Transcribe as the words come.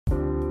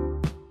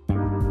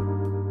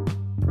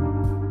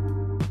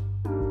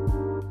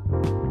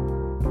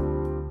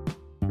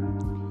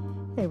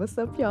what's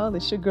up, y'all?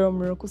 It's your girl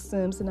Miracle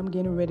Sims, and I'm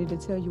getting ready to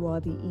tell you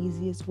all the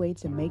easiest way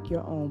to make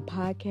your own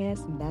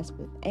podcast, and that's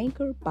with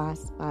Anchor by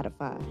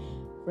Spotify.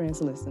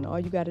 Friends, listen, all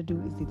you got to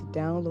do is either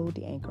download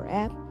the Anchor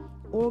app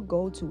or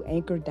go to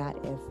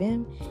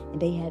anchor.fm, and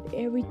they have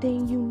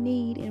everything you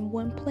need in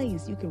one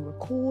place. You can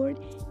record,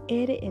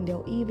 edit, and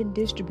they'll even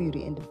distribute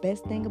it. And the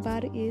best thing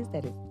about it is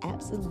that it's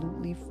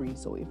absolutely free.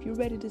 So if you're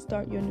ready to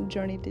start your new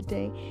journey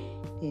today,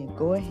 then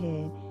go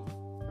ahead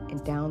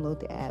and download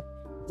the app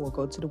or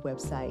go to the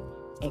website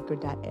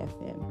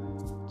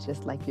anchor.fm,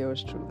 just like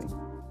yours truly.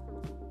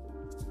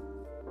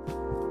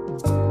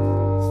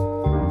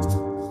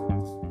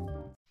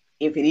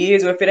 If it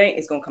is or if it ain't,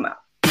 it's gonna come out.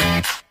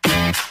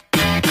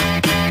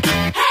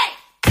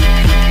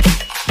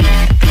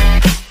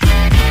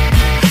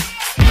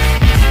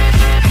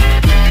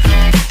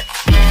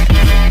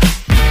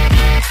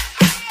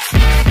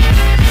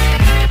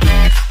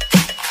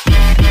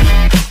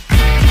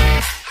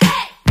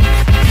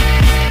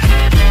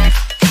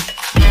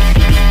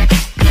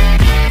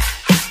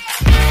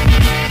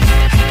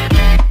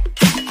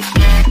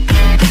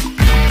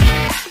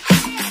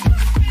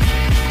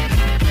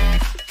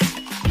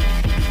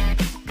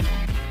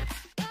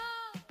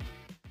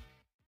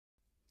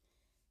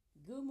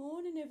 Good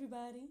morning,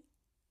 everybody.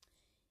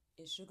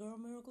 It's your girl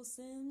Miracle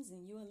Sims,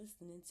 and you are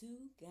listening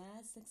to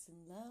God, Sex,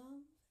 and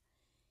Love,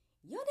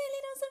 your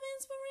daily dose of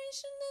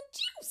inspiration and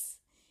juice.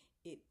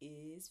 It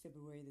is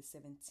February the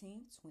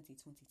 17th,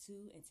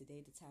 2022, and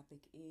today the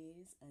topic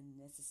is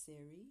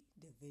unnecessary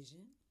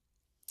division.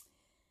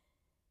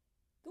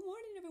 Good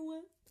morning,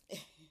 everyone.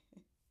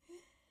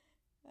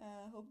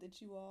 I hope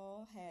that you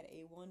all had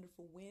a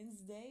wonderful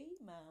Wednesday.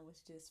 Mine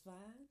was just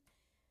fine.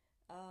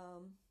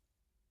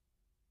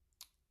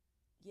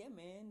 Yeah,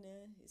 man,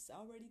 it's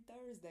already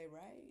Thursday,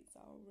 right? It's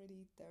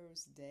already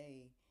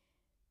Thursday.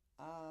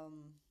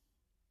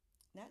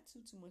 Not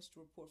too much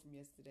to report from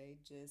yesterday.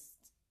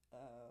 Just, I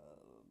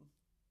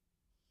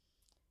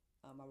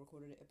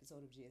recorded an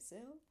episode of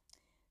GSL.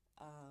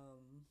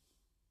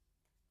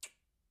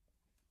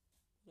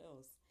 What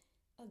else?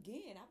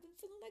 Again, I've been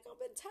feeling like I've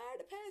been tired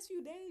the past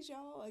few days,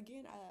 y'all.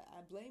 Again,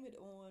 I blame it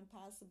on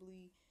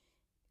possibly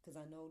because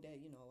I know that,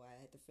 I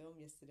had to film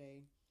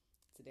yesterday.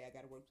 Today I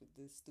got to work with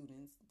the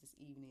students this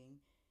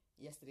evening.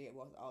 Yesterday it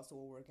was also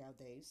a workout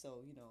day. So,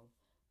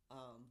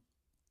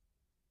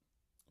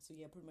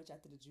 pretty much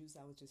after the juice,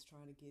 I was just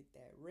trying to get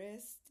that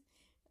rest,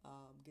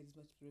 get as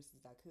much rest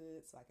as I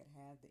could so I could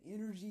have the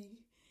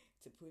energy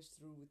to push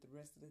through with the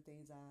rest of the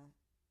things I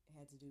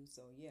had to do.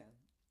 So, yeah,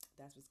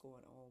 that's what's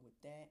going on with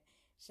that.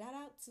 Shout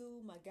out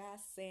to my guy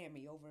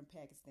Sammy over in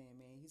Pakistan,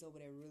 man. He's over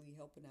there really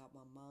helping out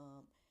my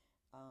mom.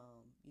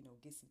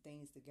 Get some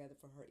things together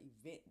for her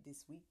event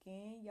this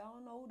weekend. Y'all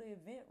know the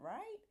event,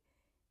 right?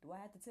 Do I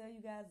have to tell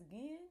you guys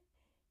again?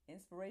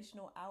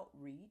 Inspirational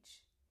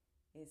Outreach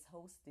is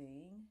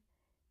hosting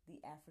the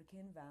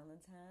African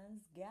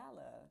Valentine's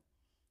Gala.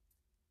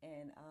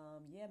 And,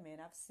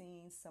 I've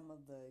seen some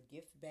of the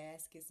gift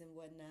baskets and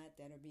whatnot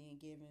that are being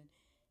given.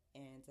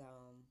 And,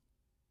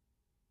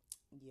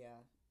 you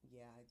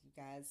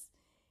guys,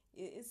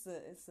 it's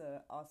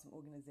a awesome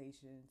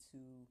organization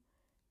to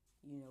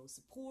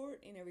support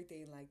and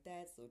everything like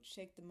that. So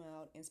check them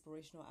out.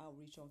 Inspirational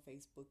Outreach on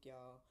Facebook,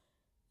 y'all.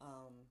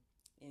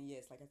 And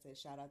yes, like I said,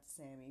 shout out to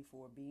Sammy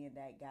for being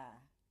that guy.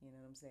 You know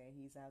what I'm saying?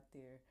 He's out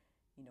there,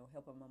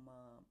 helping my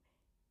mom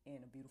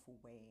in a beautiful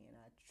way. And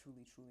I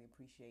truly, truly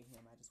appreciate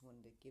him. I just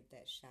wanted to give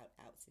that shout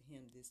out to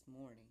him this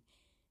morning.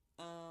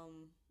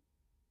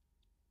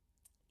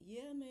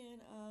 Y'all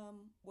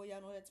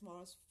know that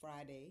tomorrow's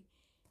Friday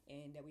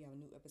and that we have a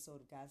new episode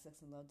of God,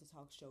 Sex, and Love, the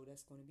talk show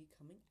that's going to be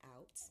coming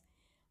out.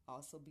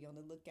 Also, be on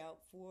the lookout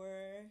for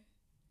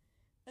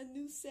a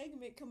new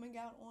segment coming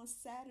out on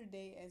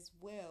Saturday as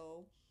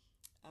well.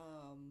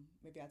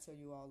 Maybe I'll tell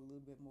you all a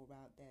little bit more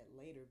about that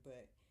later,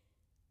 but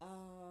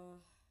I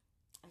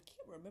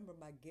can't remember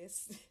my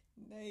guest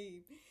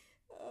name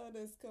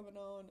that's coming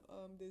on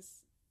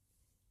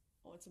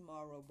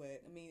tomorrow,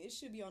 but I mean, it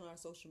should be on our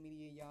social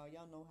media, y'all.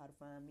 Y'all know how to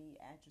find me,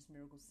 actress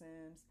Miracle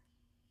Sims.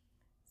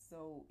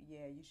 So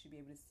yeah, you should be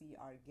able to see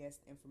our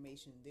guest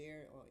information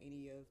there or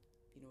any of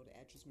the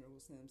actress Miracle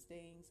Sims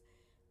things.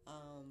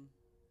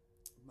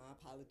 My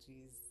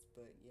apologies,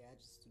 but yeah, I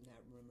just do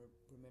not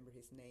remember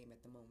his name at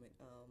the moment.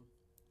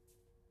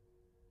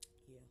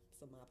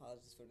 So my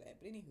apologies for that.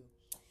 But anywho,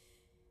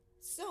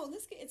 so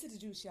let's get into the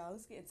juice, y'all.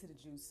 Let's get into the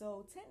juice.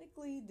 So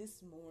technically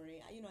this morning,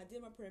 I did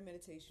my prayer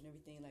meditation,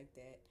 everything like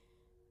that.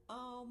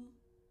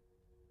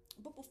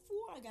 But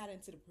before I got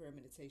into the prayer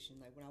meditation,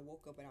 like when I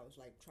woke up and I was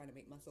like trying to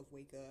make myself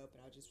wake up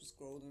and I just was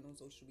scrolling on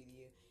social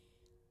media,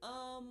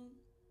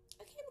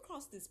 I came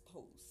across this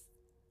post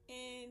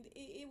and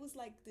it was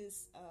like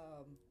this,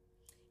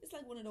 it's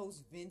like one of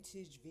those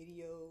vintage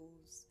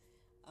videos.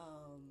 I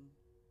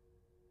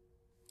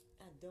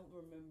don't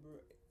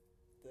remember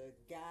the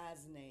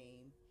guy's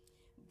name,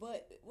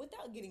 but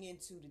without getting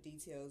into the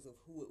details of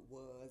who it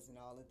was and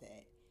all of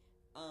that,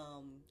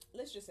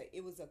 let's just say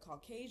it was a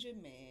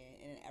Caucasian man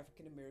and an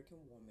African American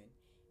woman,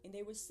 and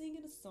they were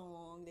singing a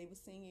song. They were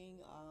singing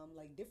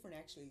like different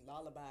actually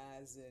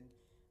lullabies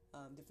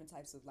and different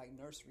types of like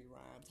nursery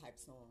rhyme type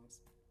songs.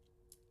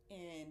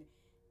 And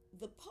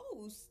the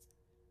post,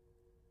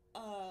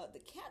 the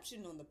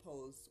caption on the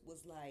post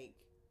was like,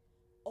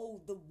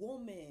 "Oh, the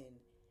woman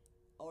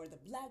or the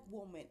black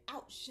woman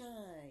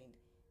outshined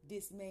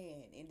this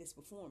man in this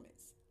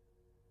performance."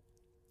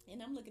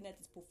 And I'm looking at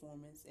this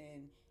performance,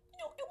 and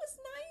it was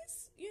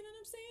nice. You know what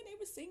I'm saying? They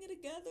were singing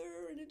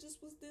together, and it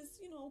just was this,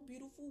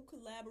 beautiful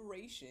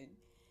collaboration.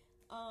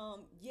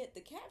 Yet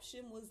the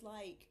caption was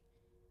like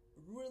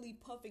really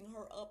puffing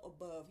her up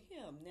above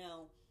him.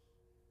 Now,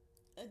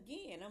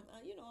 again,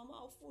 I'm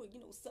all for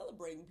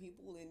celebrating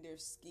people and their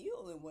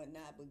skill and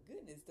whatnot. But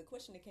goodness, the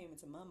question that came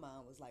into my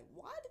mind was like,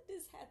 why did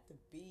this have to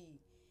be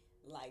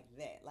like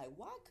that? Like,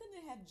 why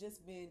couldn't it have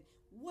just been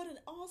what an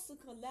awesome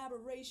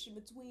collaboration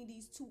between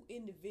these two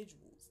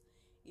individuals?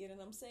 You know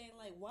what I'm saying?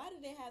 Like, why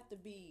did it have to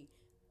be,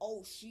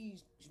 oh, she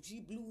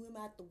blew him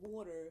out the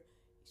water,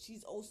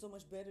 she's oh so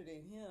much better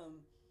than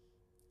him?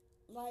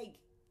 Like,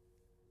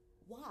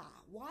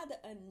 why the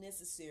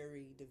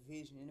unnecessary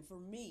division? And for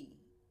me,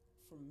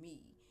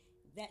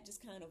 that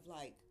just kind of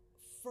like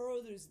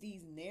furthers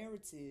these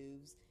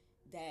narratives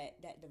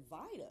that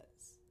divide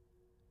us.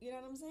 You know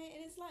what I'm saying?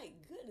 And it's like,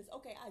 goodness,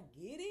 okay, I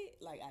get it.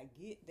 Like, I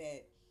get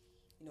that,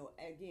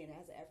 again,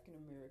 as an African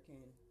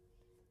American,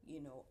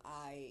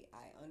 I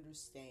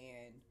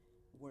understand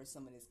where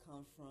some of this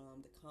comes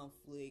from, the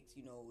conflict,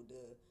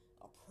 the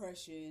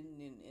oppression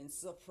and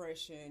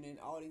suppression and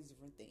all these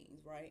different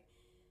things, right?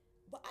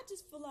 But I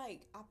just feel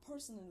like I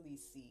personally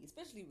see,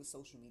 especially with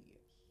social media,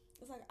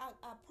 it's like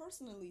I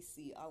personally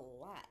see a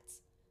lot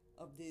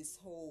of this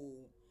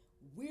whole,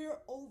 we're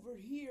over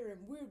here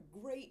and we're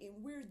great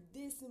and we're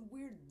this and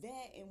we're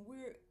that and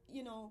we're,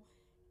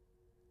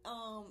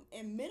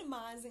 and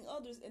minimizing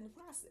others in the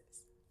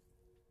process.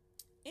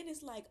 And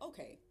it's like,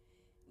 okay,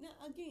 now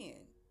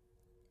again,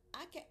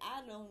 I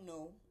don't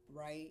know,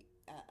 right?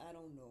 I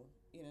don't know,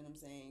 you know what I'm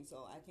saying?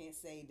 So I can't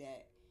say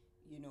that,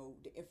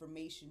 the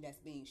information that's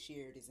being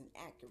shared is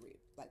inaccurate.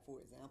 Like, for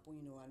example,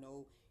 I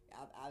know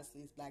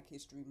obviously it's Black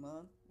History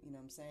Month, you know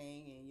what I'm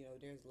saying?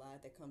 And, there's a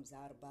lot that comes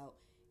out about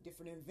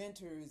different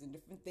inventors and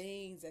different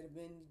things that have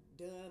been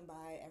done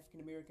by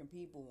African American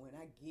people.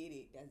 And I get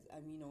it. That's,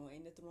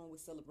 ain't nothing wrong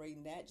with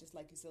celebrating that, just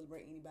like you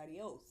celebrate anybody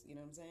else, you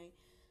know what I'm saying?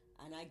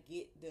 And I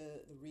get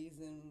the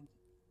reason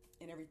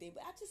and everything,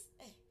 but I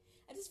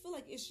just feel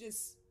like it's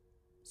just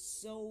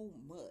so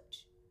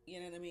much, you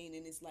know what I mean?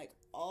 And it's like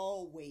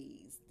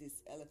always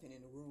this elephant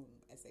in the room,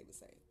 as they would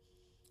say.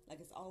 Like,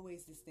 it's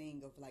always this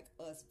thing of like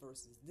us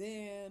versus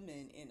them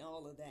and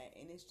all of that.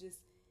 And it's just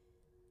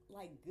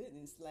like,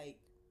 goodness, like,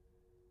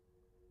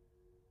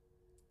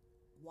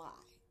 why?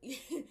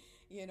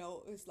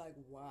 It's like,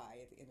 why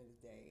at the end of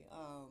the day?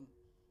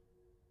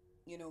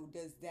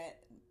 Does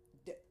that,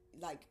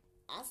 like,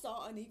 I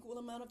saw an equal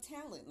amount of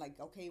talent. Like,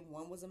 okay,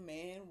 one was a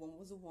man, one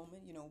was a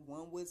woman,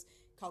 one was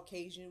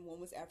Caucasian, one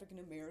was African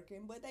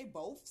American, but they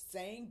both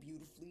sang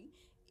beautifully.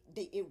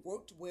 It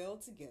worked well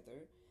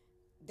together.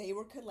 They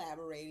were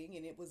collaborating,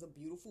 and it was a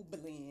beautiful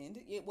blend.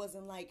 It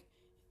wasn't like,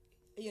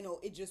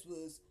 it just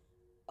was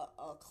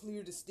a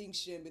clear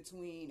distinction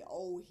between,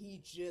 oh,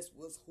 he just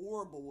was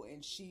horrible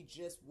and she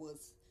just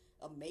was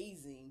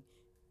amazing.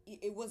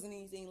 It wasn't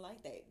anything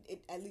like that.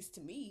 At least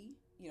to me,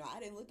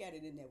 I didn't look at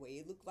it in that way.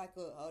 It looked like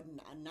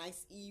a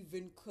nice,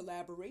 even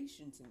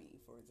collaboration to me,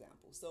 for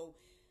example. So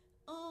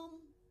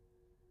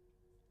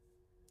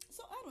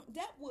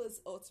that was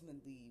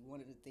ultimately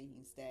one of the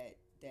things that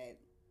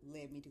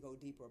led me to go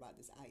deeper about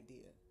this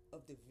idea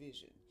of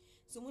division.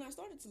 So when I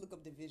started to look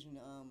up division,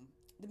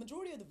 the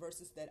majority of the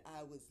verses that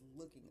I was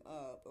looking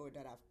up or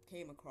that I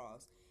came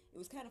across, it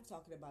was kind of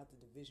talking about the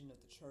division of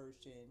the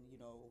church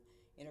and,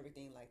 and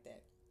everything like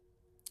that.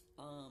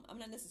 I'm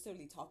not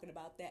necessarily talking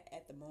about that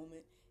at the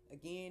moment.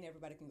 Again,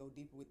 everybody can go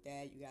deeper with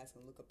that. You guys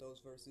can look up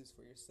those verses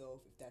for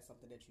yourself if that's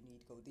something that you need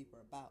to go deeper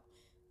about.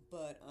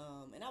 But,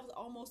 and I was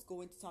almost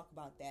going to talk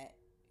about that,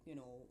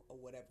 or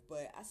whatever.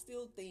 But I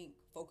still think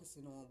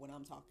focusing on what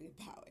I'm talking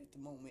about at the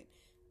moment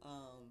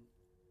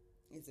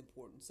is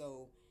important.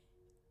 So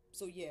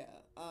yeah,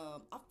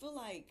 I feel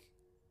like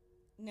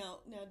now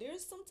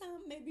there's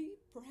sometimes maybe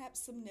perhaps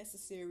some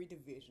necessary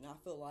division. I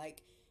feel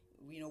like,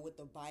 what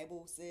the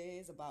Bible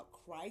says about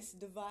Christ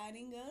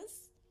dividing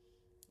us,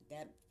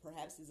 that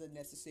perhaps is a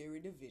necessary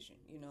division.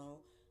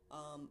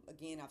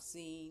 Again, I've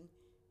seen,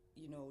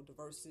 the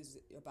verses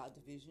about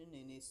division,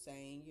 and it's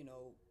saying,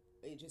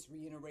 it just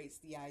reiterates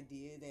the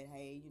idea that,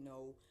 hey,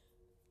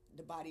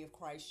 the body of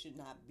Christ should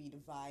not be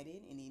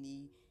divided, and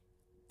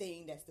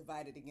anything that's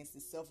divided against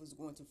itself is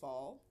going to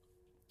fall,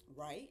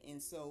 right?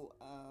 And so,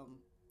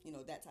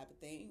 that type of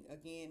thing.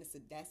 Again,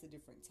 that's a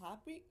different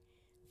topic.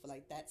 I feel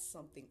like that's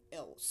something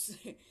else.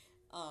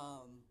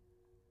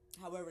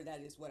 However,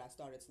 that is what I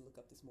started to look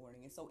up this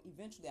morning. And so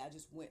eventually I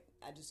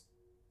just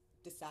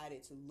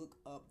decided to look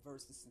up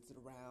verses centered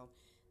around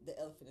the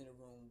elephant in the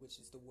room, which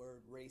is the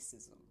word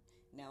racism.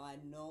 Now, I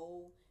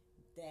know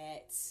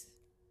that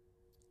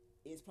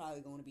it's probably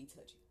going to be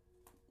touchy.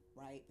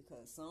 right?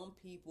 Because some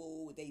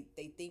people they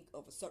think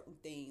of a certain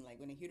thing, like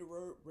when they hear the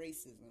word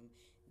racism,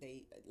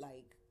 they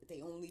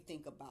only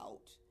think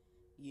about,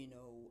 you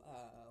know,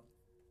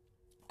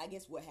 I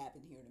guess what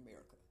happened here in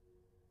America,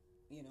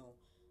 you know.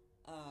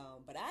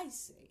 But I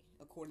say,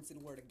 according to the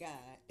word of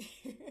God,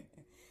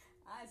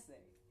 I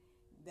say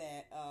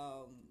that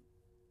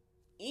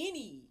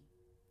any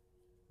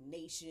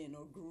nation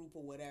or group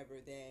or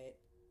whatever that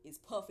is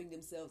puffing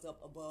themselves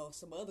up above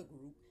some other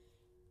group,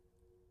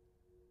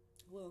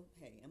 well,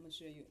 hey, I'm gonna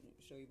show you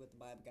what the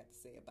Bible got to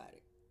say about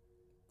it,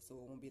 so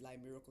it won't be like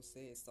Miracle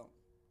says something.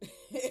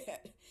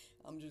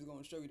 I'm just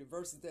gonna show you the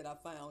verses that I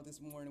found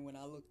this morning when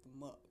I looked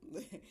them up,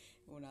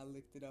 when I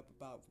looked it up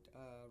about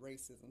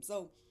racism.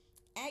 So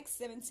Acts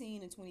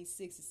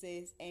 17:26, it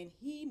says, "And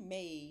he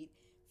made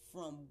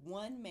from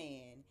one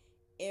man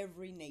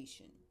every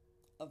nation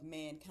of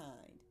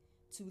mankind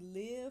to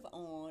live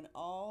on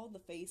all the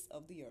face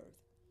of the earth,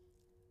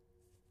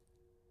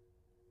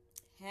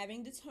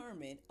 having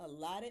determined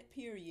allotted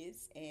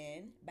periods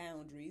and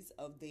boundaries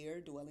of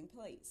their dwelling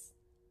place."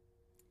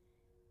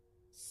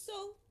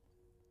 So,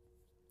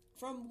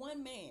 from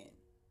one man,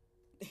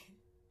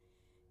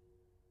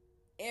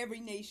 every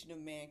nation of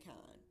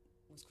mankind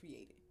was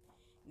created.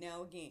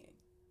 Now, again,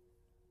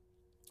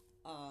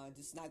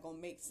 this is not gonna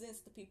make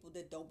sense to people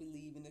that don't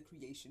believe in the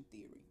creation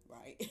theory,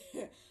 right?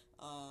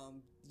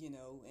 You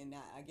know, and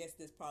I guess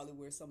that's probably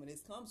where some of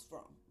this comes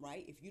from,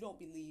 right? If you don't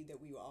believe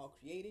that we were all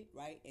created,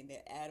 right, and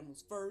that Adam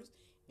was first,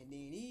 and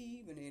then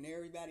Eve, and then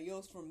everybody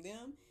else from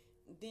them,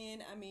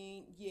 then I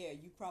mean, yeah,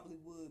 you probably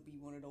would be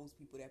one of those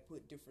people that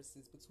put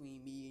differences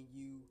between me and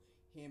you,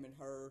 him and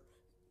her,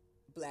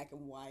 black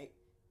and white,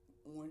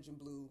 orange and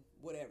blue,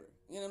 whatever.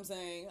 You know what I'm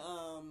saying?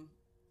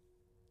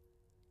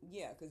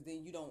 Yeah, because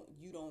then you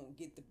don't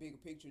get the bigger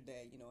picture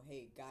that, you know,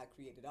 hey, God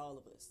created all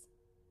of us.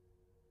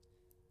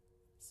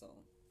 So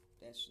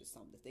that's just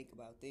something to think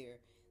about there.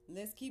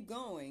 Let's keep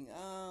going.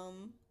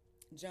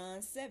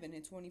 John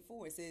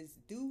 7:24, it says,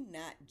 "Do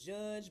not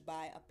judge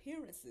by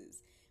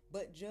appearances,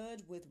 but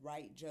judge with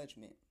right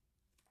judgment."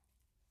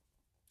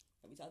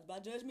 We talked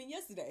about judgment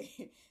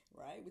yesterday,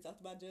 right? We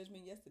talked about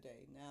judgment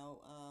yesterday. Now,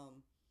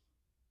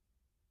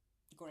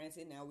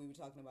 granted, now we were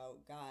talking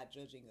about God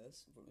judging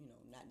us, you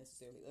know, not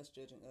necessarily us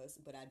judging us,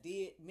 but I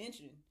did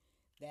mention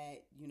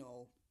that, you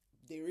know,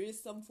 there is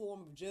some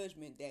form of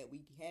judgment that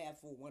we have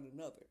for one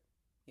another,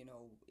 you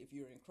know, if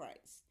you're in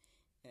Christ.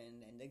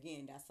 And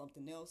again, that's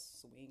something else,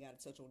 so we ain't got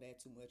to touch on that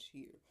too much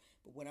here.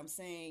 But what I'm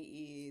saying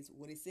is,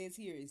 what it says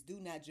here is, do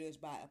not judge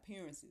by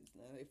appearances.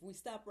 Now, if we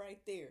stop right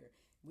there,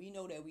 we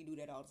know that we do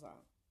that all the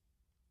time.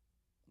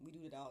 We do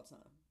that all the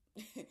time.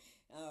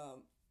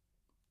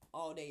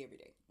 All day, every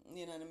day.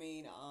 You know what I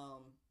mean?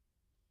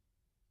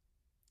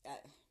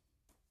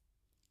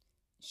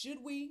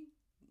 Should we?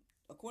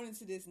 According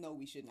to this, no,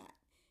 we should not.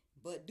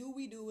 But do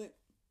we do it?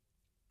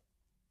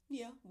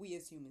 Yeah, we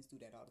as humans do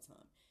that all the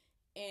time.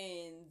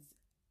 And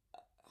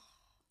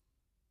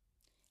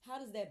how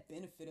does that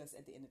benefit us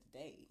at the end of the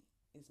day?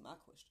 Is my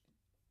question.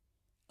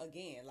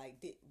 Again,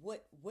 like,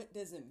 what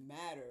does it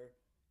matter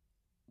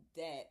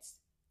that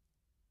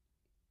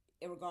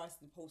in regards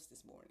to the post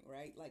this morning,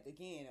 right? Like,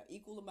 again, an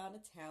equal amount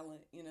of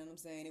talent, you know what I'm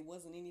saying? It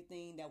wasn't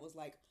anything that was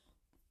like,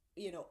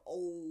 you know,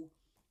 oh,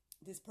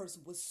 this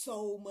person was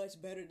so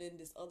much better than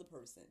this other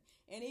person.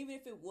 And even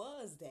if it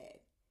was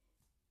that,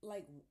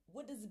 like,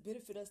 what does it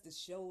benefit us to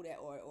show that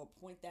or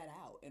point that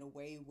out in a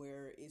way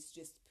where it's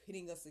just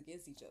pitting us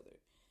against each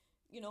other?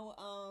 You know,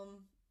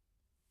 I'm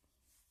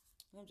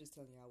just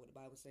telling y'all what the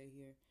Bible say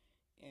here,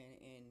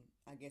 and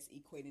I guess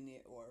equating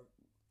it, or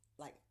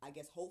like, I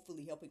guess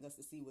hopefully helping us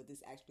to see what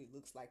this actually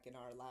looks like in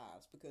our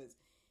lives. Because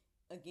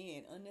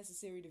again,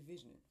 unnecessary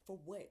division for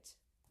what?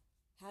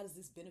 How does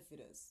this benefit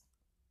us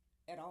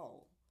at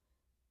all?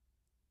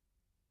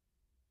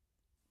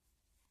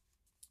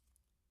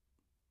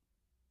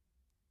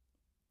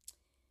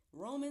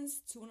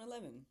 Romans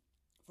 2:11,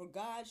 "For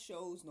God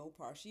shows no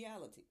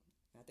partiality."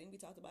 I think we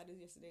talked about this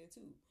yesterday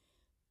too.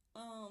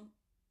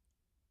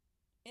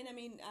 And I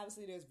mean,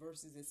 obviously there's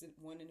verses, it's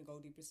one in the Go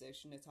Deeper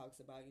section that talks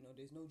about, you know,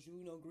 there's no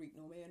Jew, no Greek,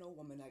 no man, no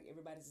woman, like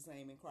everybody's the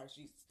same in Christ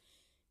Jesus.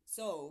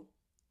 So,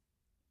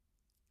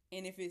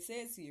 and if it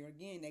says here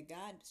again that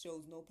God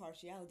shows no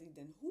partiality,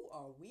 then who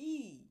are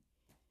we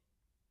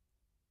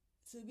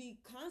to be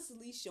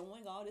constantly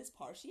showing all this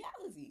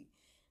partiality?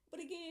 But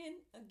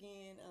again,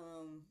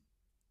 and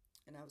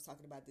I was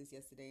talking about this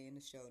yesterday in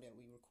the show that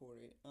we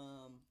recorded,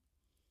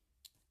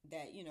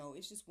 that, you know,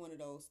 it's just one of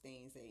those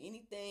things that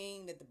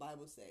anything that the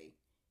Bible say,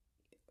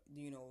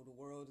 you know, the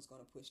world is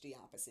going to push the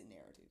opposite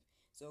narrative.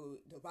 So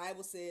the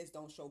Bible says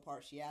don't show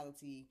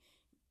partiality.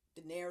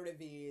 The narrative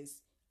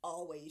is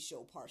always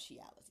show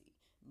partiality.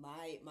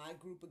 My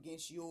group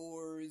against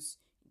yours,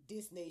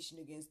 this nation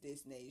against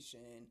this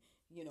nation,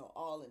 you know,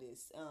 all of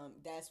this.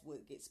 That's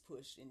what gets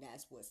pushed, and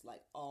that's what's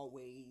like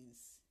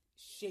always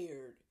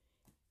shared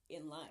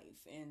in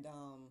life. And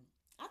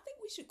I think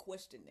we should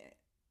question that.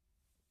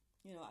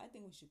 You know, I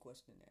think we should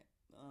question that.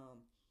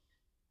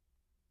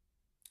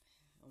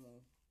 I'm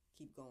gonna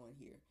keep going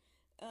here.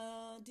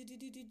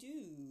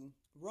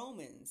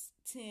 Romans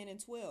 10 and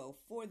 12.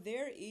 For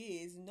there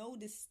is no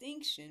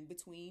distinction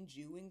between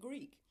Jew and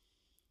Greek.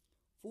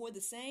 For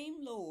the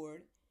same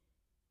Lord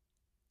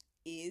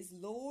is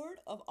Lord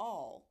of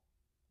all,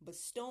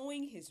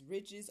 bestowing his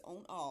riches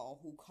on all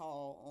who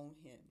call on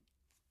him.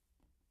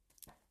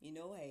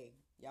 Hey,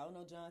 y'all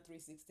know John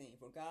 3:16.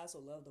 For God so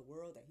loved the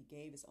world that he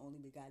gave his only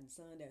begotten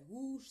son, that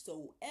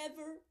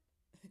whosoever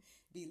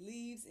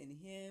believes in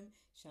him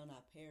shall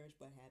not perish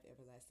but have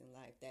everlasting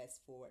life. That's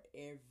for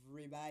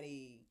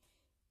everybody.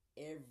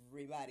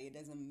 Everybody. It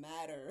doesn't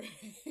matter.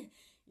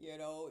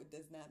 It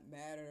does not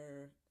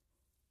matter.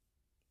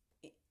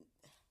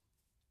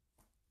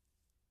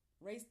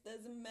 Race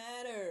doesn't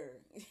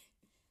matter.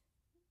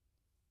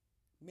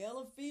 Male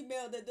or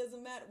female, that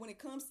doesn't matter. When it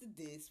comes to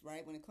this,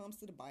 right? When it comes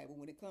to the Bible,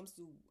 when it comes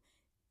to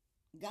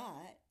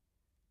God,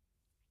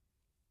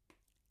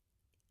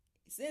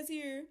 it says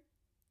here,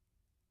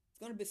 it's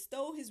going to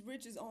bestow his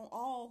riches on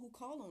all who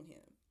call on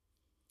him.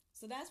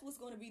 So that's what's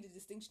going to be the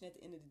distinction at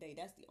the end of the day.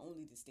 That's the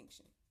only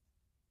distinction.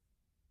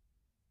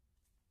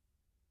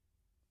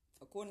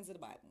 According to the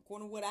Bible,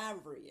 according to what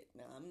I've read.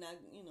 Now, I'm not,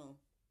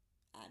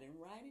 I didn't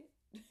write it.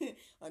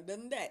 Other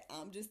than that,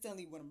 I'm just telling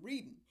you what I'm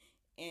reading.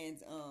 And,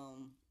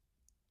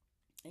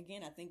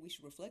 again, I think we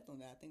should reflect on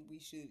that. I think we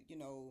should,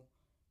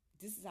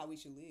 this is how we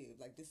should live.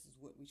 Like, this is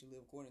what we should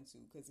live according to.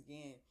 Because,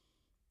 again,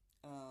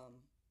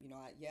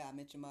 I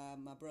mentioned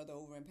my brother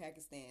over in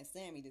Pakistan,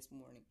 Sammy, this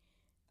morning.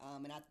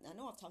 And I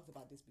know I've talked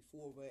about this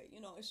before, but,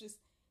 it's just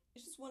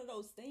one of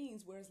those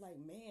things where it's like,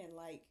 man,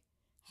 like,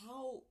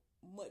 how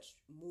much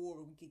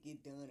more we could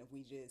get done if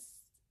we just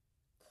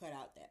cut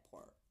out that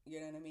part. You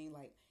know what I mean?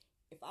 Like,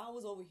 if I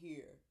was over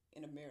here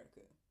in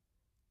America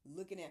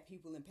looking at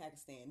people in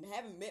Pakistan, and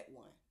haven't met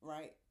one,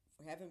 right?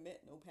 Haven't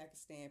met no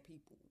Pakistan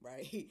people,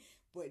 right?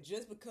 But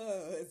just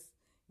because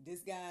this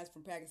guy's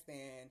from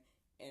Pakistan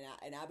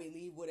and I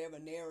believe whatever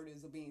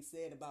narratives are being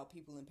said about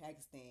people in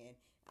Pakistan,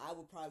 I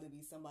would probably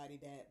be somebody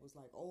that was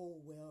like,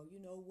 oh, well, you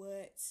know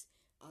what?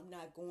 I'm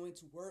not going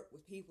to work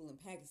with people in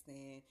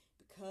Pakistan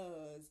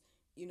because,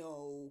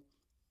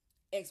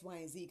 X, Y,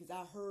 and Z, because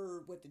I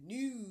heard what the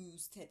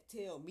news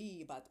tell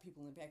me about the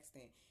people in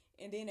Pakistan.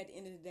 And then at the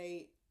end of the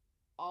day,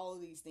 all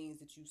of these things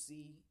that you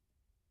see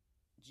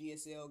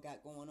GSL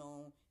got going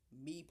on,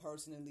 me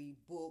personally,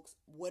 books,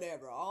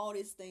 whatever, all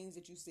these things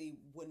that you see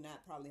would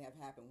not probably have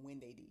happened when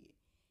they did.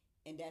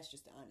 And that's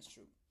just the honest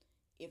truth.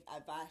 If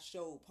I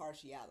showed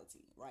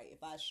partiality, right?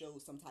 If I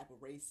showed some type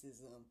of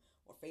racism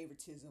or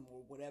favoritism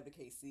or whatever the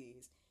case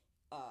is,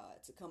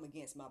 to come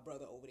against my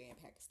brother over there in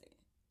Pakistan.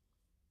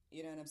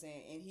 You know what I'm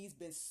saying? And he's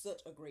been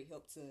such a great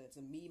help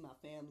to me, my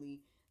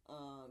family.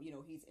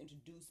 He's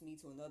introduced me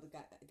to another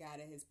guy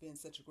that has been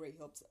such a great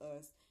help to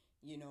us.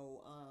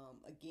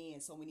 Again,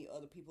 so many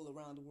other people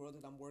around the world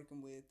that I'm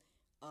working with,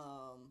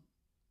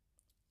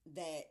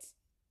 that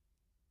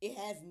it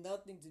has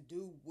nothing to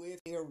do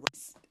with their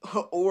race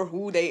or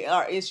who they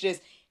are. It's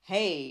just,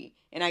 hey,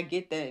 and I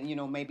get that,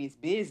 maybe it's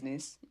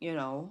business,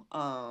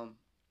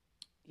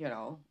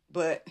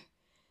 but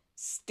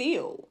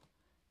still,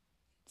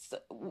 so,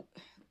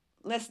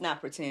 let's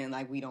not pretend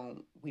like we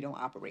don't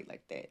operate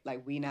like that.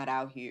 Like, we not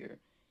out here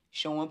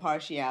showing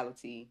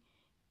partiality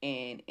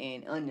and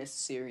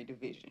unnecessary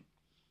division.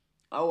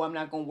 Oh, I'm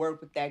not going to work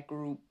with that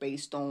group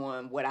based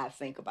on what I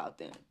think about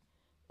them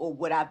or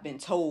what I've been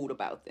told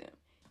about them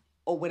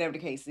or whatever the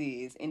case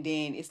is. And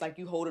then it's like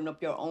you holding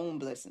up your own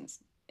blessings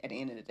at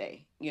the end of the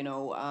day,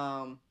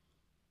 and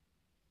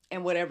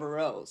whatever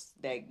else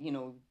that,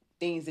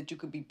 things that you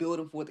could be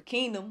building for the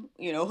kingdom,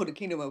 the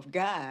kingdom of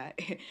God,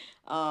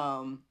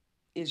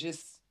 is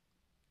just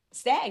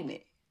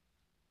stagnant.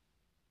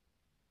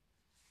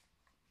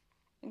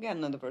 I got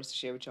another verse to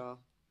share with y'all.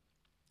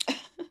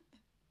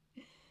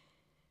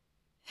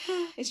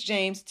 It's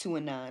James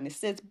 2:9. It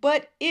says,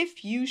 but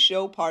if you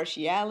show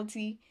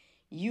partiality,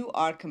 you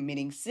are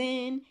committing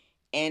sin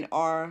and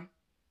are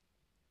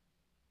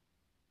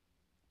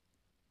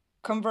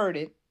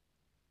converted.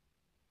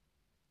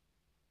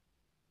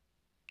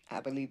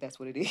 I believe that's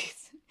what it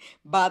is.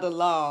 By the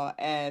law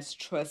as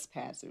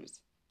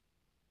trespassers.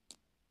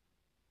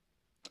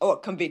 Or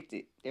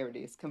convicted. There it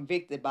is.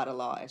 Convicted by the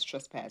law as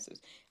trespassers.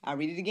 I'll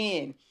read it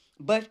again.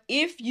 But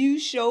if you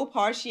show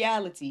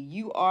partiality,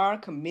 you are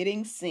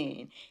committing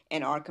sin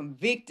and are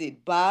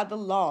convicted by the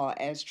law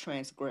as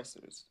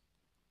transgressors.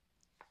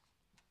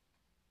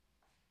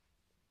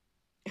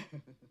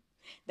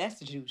 That's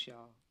the juice,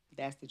 y'all.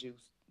 That's the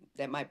juice.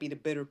 That might be the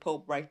bitter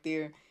pope right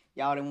there.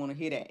 Y'all didn't want to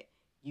hear that.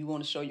 You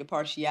want to show your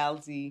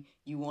partiality.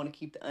 You want to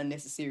keep the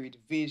unnecessary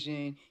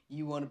division.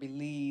 You want to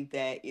believe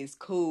that it's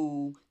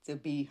cool to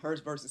be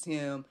hers versus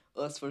him,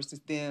 us versus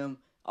them,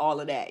 all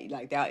of that.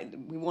 Like that,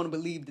 we want to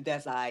believe that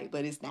that's all right,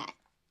 but it's not.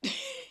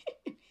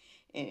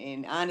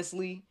 and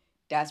honestly,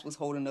 that's what's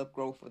holding up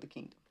growth for the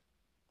kingdom.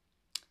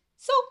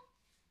 So,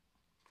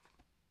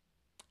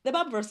 the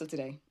Bible verse of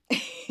today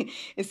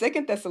is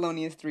 2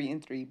 Thessalonians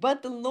 3:3.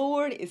 But the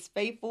Lord is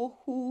faithful,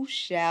 who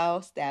shall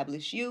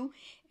establish you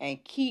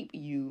and keep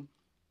you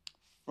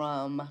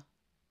from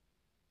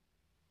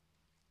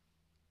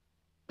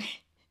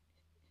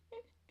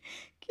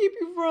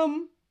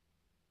from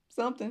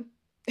something.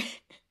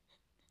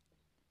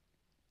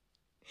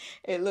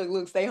 Hey,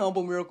 look, stay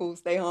humble, Miracle.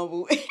 Stay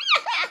humble.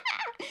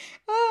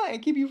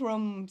 And keep you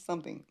from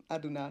something. I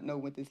do not know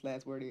what this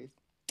last word is.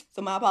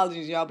 So my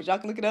apologies, y'all, but y'all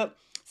can look it up.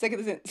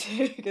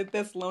 2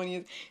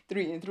 Thessalonians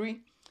 3:3.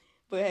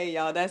 But hey,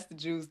 y'all, that's the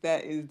juice.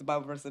 That is the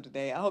Bible verse of the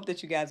day. I hope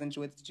that you guys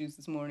enjoyed the juice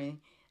this morning.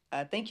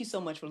 Thank you so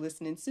much for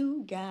listening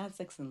to God,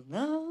 Sex, and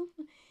Love.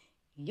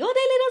 Your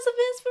daily dose of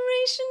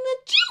inspiration, the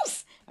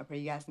juice. I pray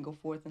you guys can go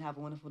forth and have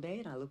a wonderful day.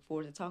 And I look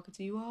forward to talking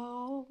to you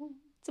all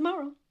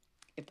tomorrow,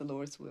 if the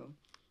Lord's will.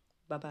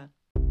 Bye-bye.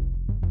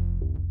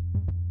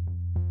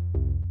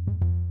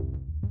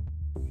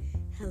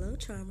 Hello,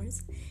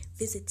 Charmers.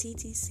 Visit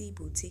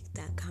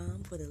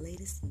ttcboutique.com for the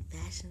latest in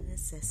fashion and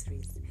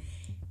accessories.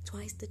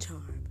 Twice the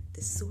Charm,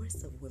 the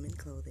source of women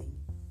clothing.